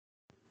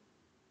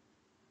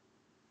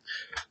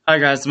Hi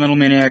guys, the Metal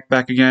Maniac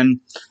back again,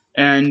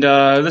 and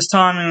this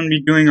time I'm going to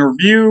be doing a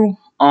review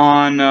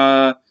on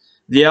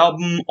the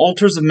album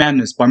Altars of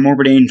Madness by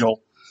Morbid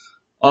Angel.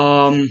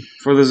 For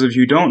those of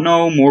you who don't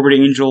know, Morbid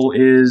Angel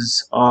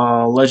is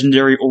a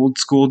legendary old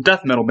school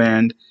death metal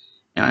band,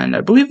 and I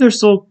believe they're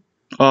still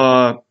going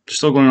on.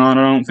 I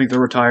don't think they're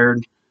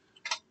retired.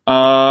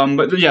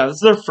 But yeah, this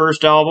is their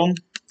first album,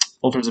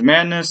 Altars of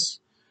Madness,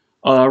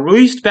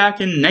 released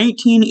back in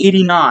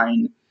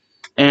 1989.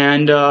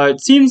 And it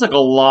seems like a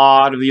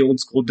lot of the old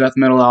school death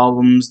metal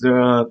albums,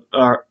 a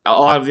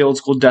lot of the old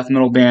school death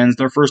metal bands,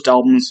 their first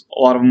albums, a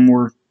lot of them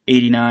were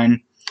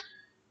 89.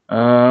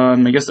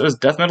 I guess that was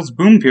death metal's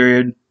boom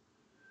period.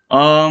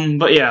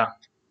 But yeah.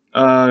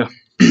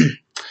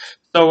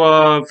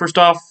 So first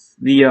off,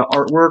 the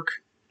artwork.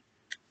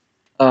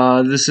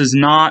 This is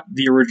not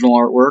the original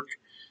artwork.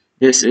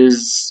 This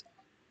is...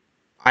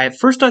 At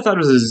first I thought it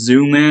was a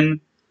zoom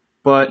in,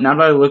 but now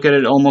that I look at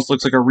it, it almost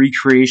looks like a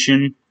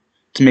recreation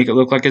to make it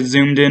look like it's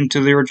zoomed into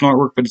the original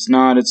artwork, but it's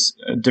not. It's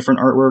a different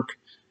artwork,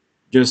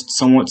 just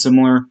somewhat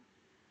similar.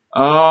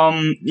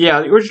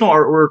 Yeah, the original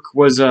artwork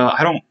was,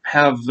 I don't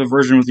have the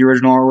version with the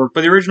original artwork,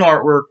 but the original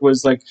artwork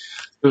was like,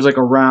 it was like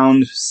a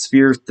round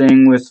sphere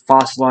thing with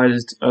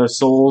fossilized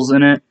souls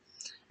in it,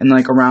 and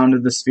like around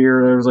the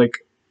sphere there was like,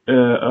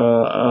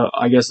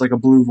 I guess like a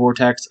blue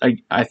vortex,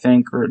 I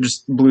think, or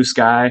just blue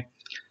sky,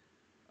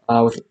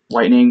 with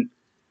lightning.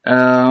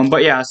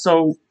 But yeah,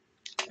 so,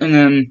 and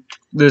then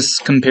this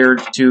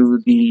compared to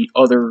the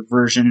other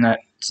version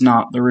that's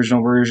not the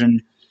original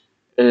version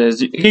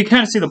is you can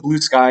kind of see the blue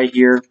sky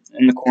here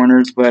in the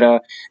corners, but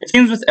it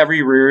seems with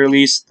every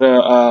re-release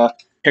the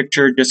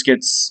picture just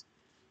gets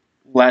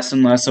less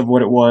and less of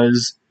what it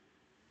was.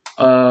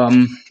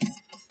 Yeah,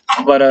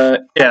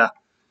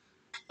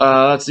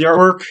 that's the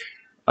artwork.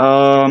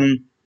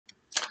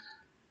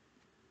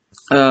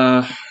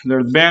 They're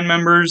the band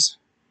members.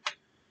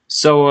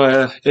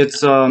 So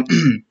it's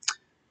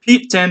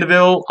Pete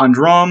Tandeville on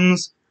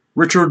drums,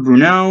 Richard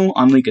Brunel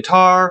on lead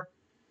guitar,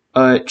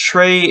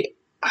 Trey,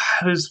 I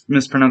always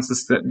mispronounce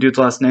this dude's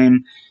last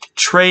name,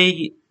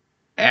 Trey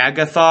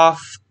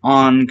Agathoff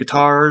on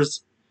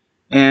guitars,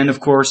 and of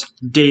course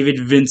David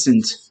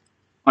Vincent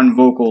on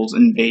vocals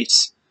and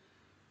bass.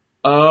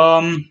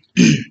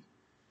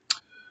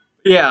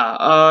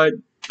 Yeah,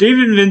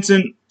 David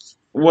Vincent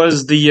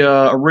was the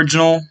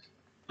original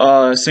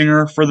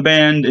singer for the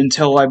band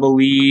until I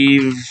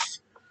believe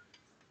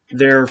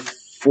their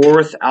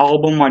fourth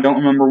album. I don't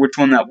remember which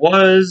one that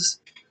was,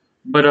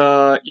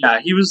 but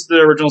yeah, he was the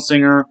original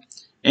singer,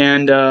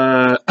 and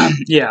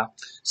yeah,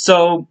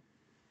 so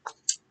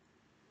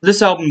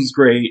this album's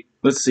great.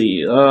 Let's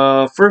see,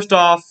 first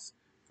off,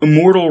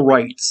 Immortal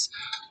Rights.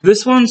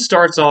 This one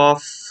starts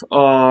off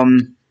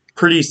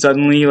pretty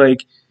suddenly.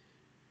 Like,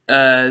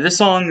 this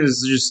song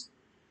is just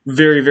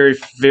very, very,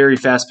 very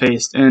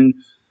fast-paced, and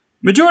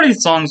majority of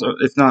the songs,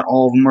 if not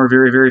all of them, are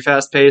very, very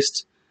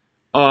fast-paced.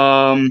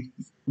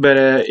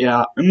 But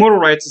yeah, Immortal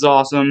Rights is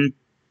awesome.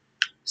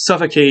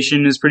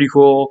 Suffocation is pretty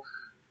cool.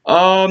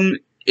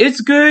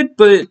 It's good,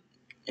 but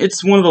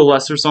it's one of the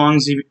lesser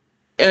songs.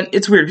 And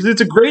it's weird, because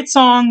it's a great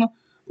song,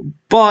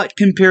 but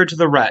compared to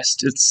the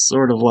rest, it's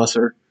sort of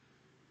lesser.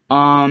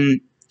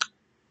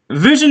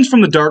 Visions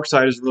from the Dark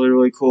Side is really,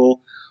 really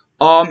cool.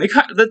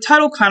 The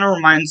title kind of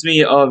reminds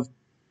me of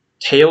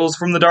Tales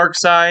from the Dark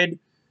Side,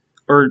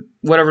 or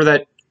whatever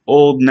that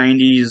old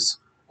 90s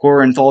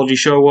horror anthology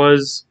show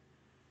was.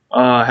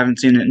 I haven't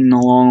seen it in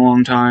a long,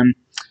 long time.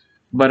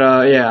 But,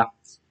 yeah.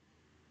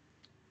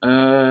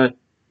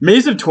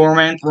 Maze of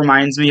Torment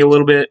reminds me a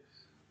little bit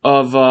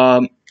of,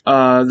 the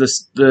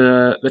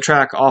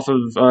track off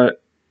of,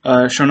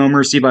 Show No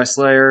Mercy by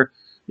Slayer.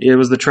 It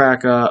was the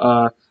track,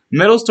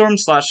 Metalstorm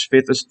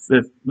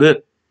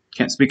 /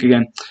 can't speak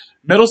again.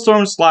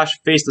 Metalstorm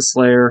 / Face the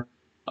Slayer.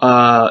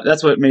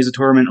 That's what Maze of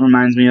Torment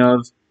reminds me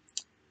of.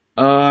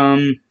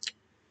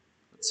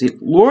 Let's see.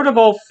 Lord of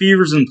All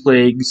Fevers and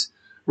Plagues.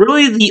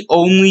 Really the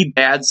only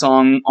bad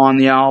song on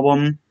the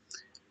album.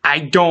 I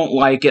don't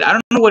like it. I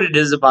don't know what it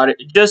is about it.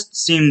 It just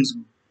seems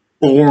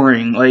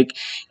boring. Like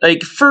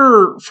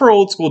for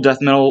old school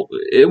death metal,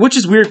 which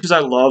is weird because I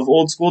love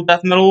old school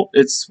death metal.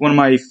 It's one of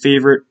my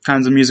favorite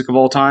kinds of music of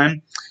all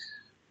time.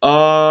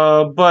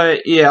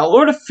 But yeah,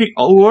 Lord of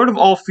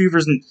All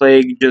Fevers and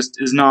Plague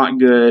just is not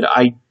good.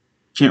 I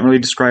can't really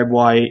describe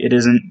why it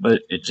isn't,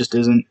 but it just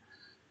isn't.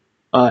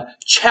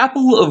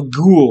 Chapel of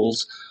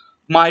Ghouls.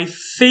 My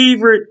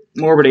favorite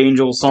Morbid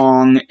Angel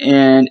song,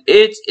 and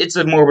it's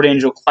a Morbid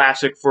Angel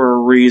classic for a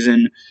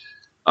reason.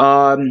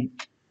 I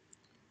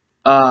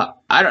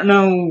don't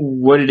know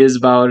what it is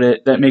about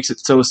it that makes it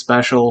so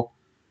special.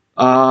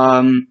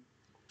 Yeah,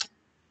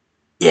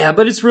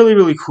 but it's really,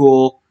 really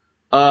cool.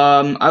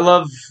 I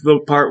love the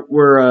part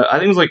where, I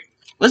think it was like,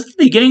 was it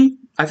the beginning?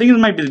 I think it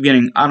might be the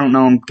beginning. I don't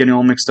know, I'm getting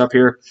all mixed up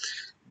here.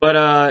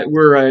 But,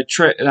 where,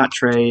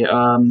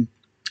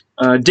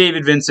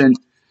 David Vincent,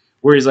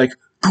 where he's like,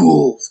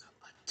 ghouls,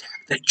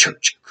 attack the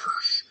church,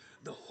 crush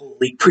the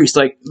holy priest.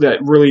 Like, that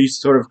really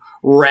sort of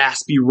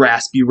raspy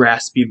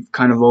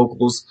kind of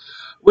vocals,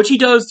 which he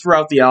does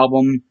throughout the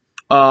album.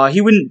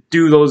 He wouldn't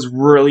do those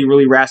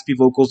really raspy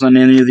vocals on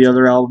any of the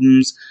other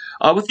albums.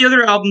 With the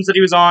other albums that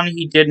he was on,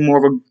 he did more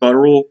of a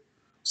guttural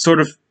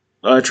sort of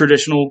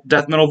traditional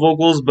death metal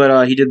vocals,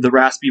 but he did the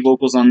raspy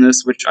vocals on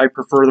this, which I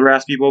prefer the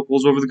raspy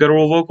vocals over the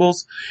guttural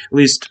vocals, at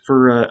least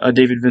for a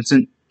David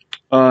Vincent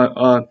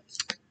fronted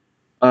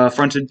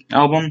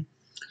album.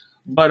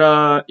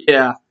 But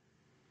yeah,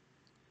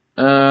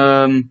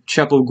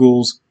 Chapel of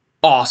Ghouls,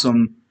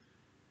 awesome.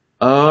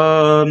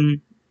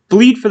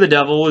 Bleed for the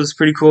Devil is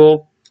pretty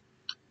cool.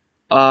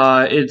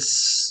 It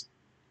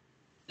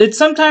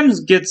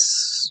sometimes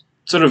gets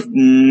sort of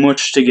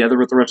mushed together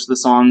with the rest of the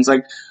songs.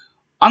 Like,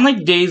 on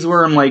like days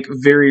where I'm like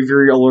very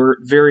alert,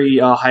 very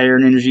higher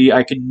in energy,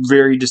 I could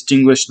very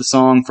distinguish the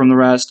song from the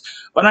rest.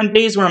 But on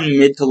days where I'm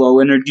mid to low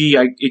energy,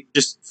 it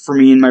just, for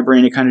me in my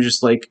brain, it kind of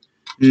just like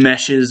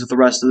meshes with the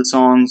rest of the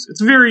songs.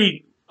 It's a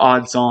very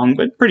odd song,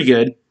 but pretty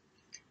good.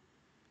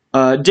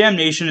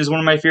 Damnation is one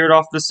of my favorite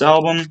off this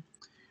album.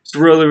 It's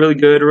really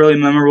good, really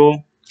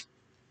memorable.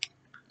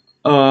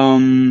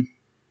 Blasphemy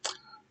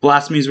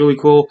is really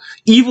cool.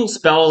 Evil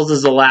Spells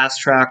is the last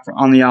track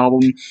on the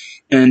album,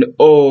 and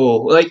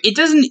like, it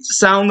doesn't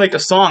sound like a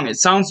song. It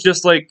sounds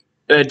just like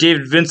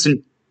David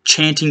Vincent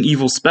chanting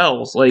evil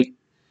spells. Like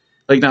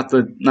not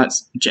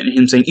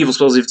him saying evil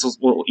spells.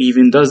 Well,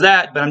 even does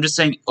that, but I'm just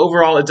saying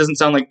overall, it doesn't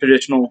sound like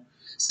traditional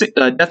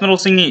death metal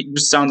singing. It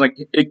just sounds like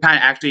it kind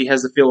of actually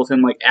has the feel of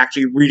him like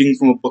actually reading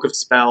from a book of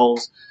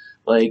spells.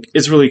 Like,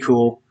 it's really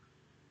cool.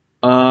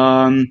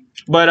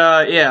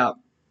 Yeah,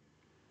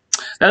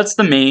 that's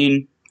the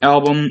main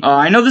album.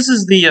 I know this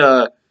is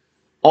the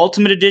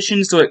Ultimate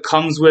Edition, so it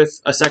comes with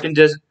a second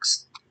disc,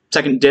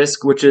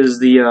 which is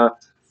the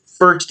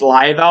first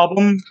live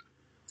album.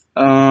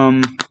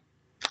 Yeah,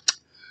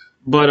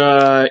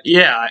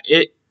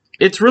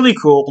 it's really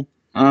cool.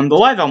 The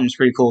live album's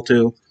pretty cool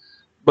too.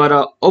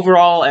 But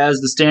overall, as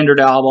the standard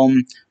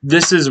album,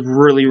 this is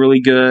really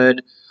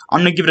good. I'm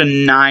gonna give it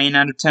a 9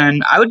 out of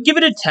 10. I would give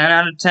it a 10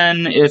 out of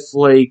 10 if,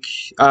 like,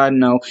 I don't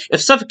know,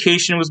 if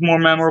Suffocation was more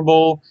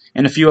memorable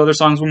and a few other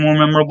songs were more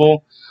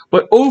memorable.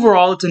 But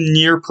overall, it's a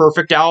near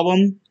perfect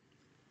album.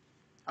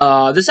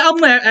 This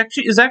album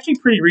is actually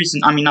pretty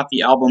recent. I mean, not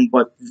the album,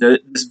 but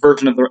this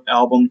version of the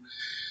album.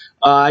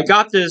 I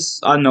got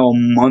this, I don't know, a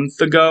month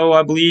ago,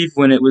 I believe,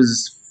 when it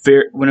was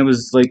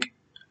like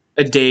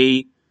a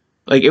day.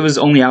 Like, it was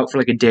only out for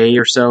like a day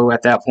or so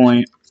at that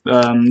point.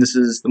 This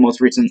is the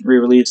most recent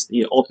re-release,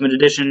 the Ultimate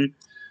Edition.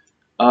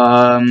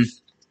 Yeah,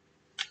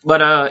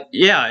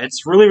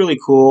 it's really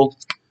cool.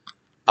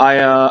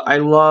 I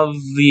love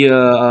the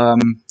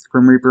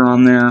Grim Reaper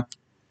on there.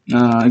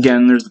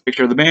 Again, there's the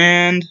picture of the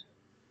band,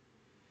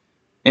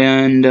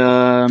 and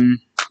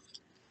then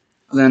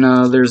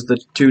there's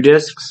the 2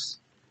 discs.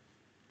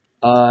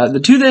 The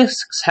 2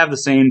 discs have the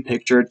same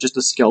picture, just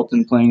a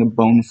skeleton playing a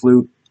bone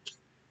flute.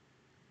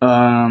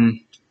 But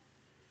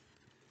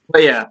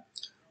yeah,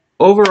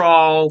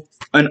 overall,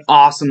 an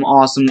awesome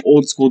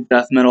old school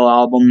death metal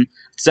album.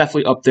 It's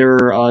definitely up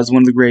there as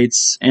one of the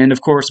greats. And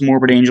of course,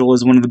 Morbid Angel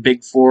is one of the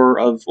big 4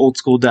 of old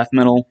school death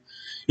metal.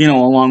 You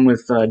know, along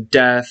with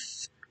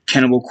Death,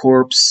 Cannibal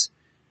Corpse,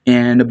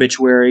 and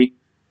Obituary.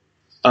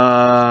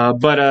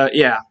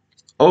 Yeah,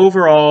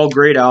 overall,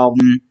 great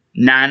album.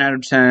 9 out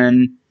of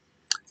 10.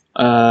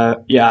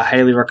 Yeah, I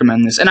highly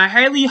recommend this. And I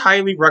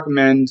highly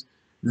recommend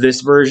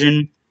this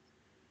version.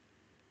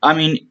 I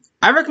mean,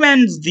 I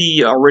recommend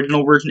the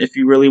original version if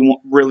you really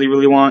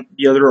want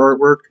the other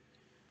artwork,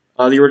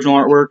 the original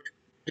artwork,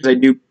 because I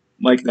do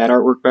like that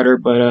artwork better.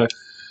 But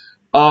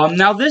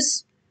now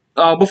this,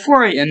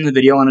 before I end the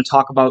video, I want to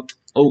talk about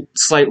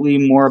slightly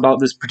more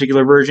about this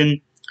particular version,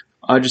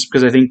 just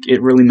because I think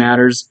it really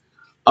matters.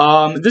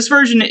 This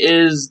version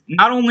is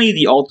not only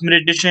the Ultimate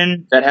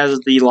Edition that has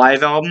the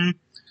live album,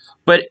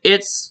 but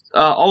it's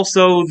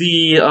also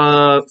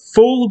the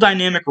full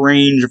dynamic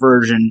range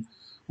version,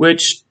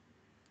 which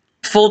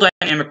full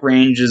dynamic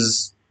range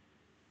is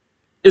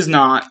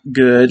not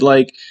good.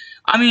 Like,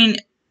 I mean,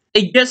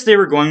 I guess they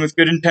were going with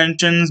good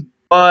intentions,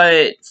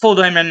 but full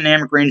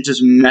dynamic range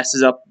just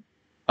messes up.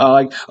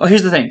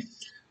 Here's the thing.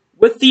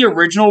 With the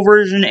original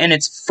version and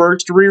its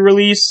first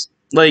re-release,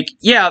 like,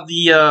 yeah,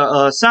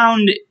 the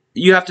sound,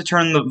 you have to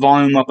turn the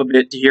volume up a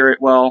bit to hear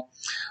it well.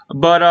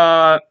 But,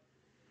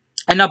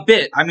 and a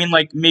bit, I mean,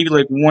 like, maybe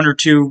like 1 or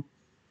 2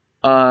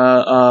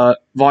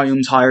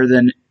 volumes higher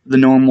than the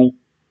normal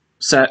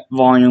set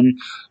volume.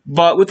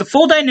 But with the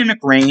full dynamic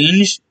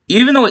range,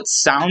 even though it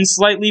sounds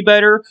slightly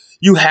better,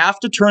 you have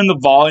to turn the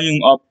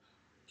volume up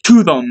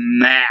to the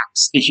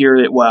max to hear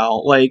it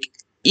well. Like,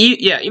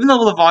 yeah, even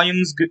though the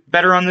volume's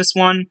better on this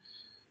one,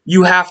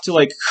 you have to,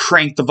 like,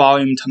 crank the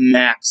volume to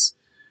max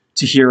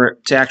to hear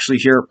it, to actually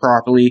hear it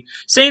properly.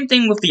 Same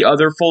thing with the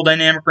other full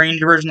dynamic range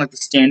version, like the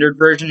standard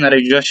version that I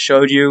just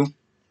showed you,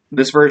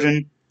 this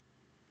version.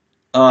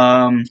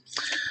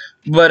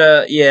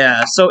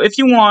 Yeah, so if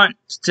you want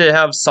to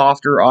have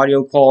softer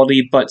audio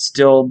quality but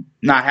still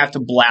not have to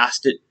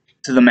blast it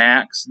to the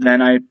max,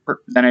 then I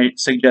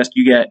suggest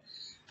you get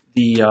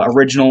the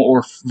original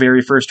or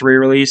very first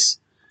re-release.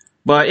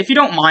 But if you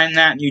don't mind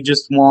that, and you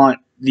just want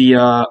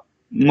the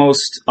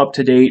most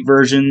up-to-date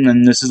version,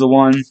 and this is the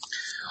one.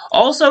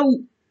 Also,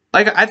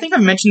 like, I think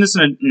I've mentioned this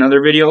in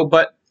another video,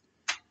 but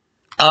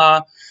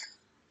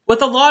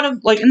with a lot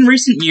of, like, in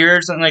recent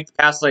years, in like the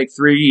past like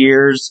 3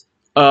 years,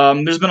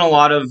 there's been a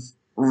lot of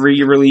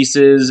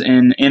re-releases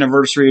and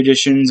anniversary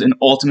editions and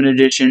ultimate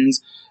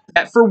editions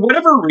that, for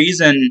whatever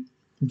reason,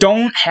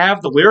 don't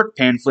have the lyric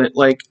pamphlet.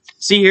 Like,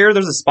 see here,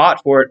 there's a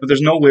spot for it, but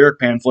there's no lyric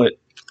pamphlet.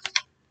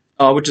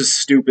 Which is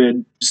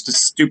stupid. Just a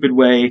stupid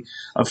way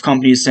of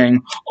companies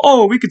saying,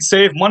 oh, we could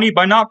save money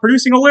by not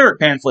producing a lyric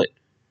pamphlet.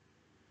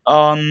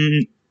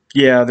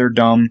 Yeah, they're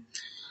dumb.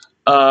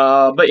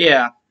 But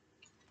yeah.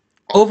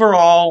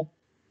 Overall,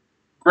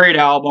 great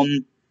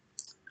album.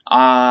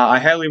 I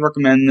highly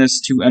recommend this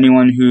to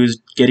anyone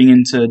who's getting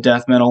into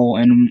death metal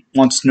and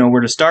wants to know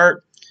where to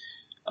start.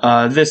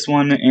 This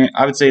one,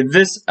 I would say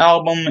this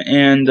album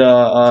and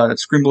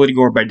Scream Bloody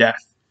Gore by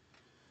Death.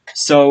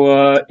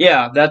 So,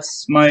 yeah,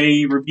 that's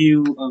my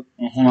review of...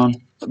 Oh, hold on,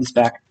 put this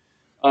back.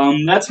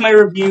 That's my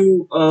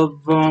review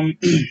of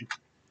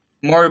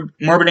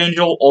Morbid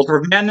Angel, Altar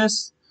of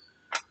Madness.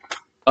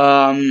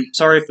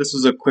 Sorry if this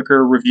was a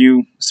quicker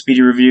review,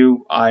 speedy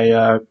review.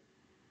 I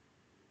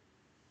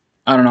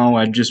don't know,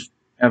 I just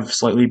have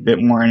slightly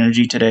bit more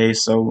energy today,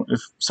 so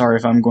sorry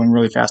if I'm going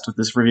really fast with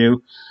this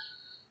review.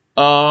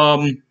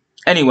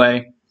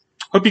 Anyway,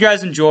 hope you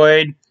guys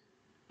enjoyed,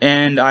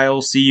 and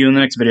I'll see you in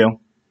the next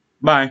video.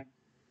 Bye.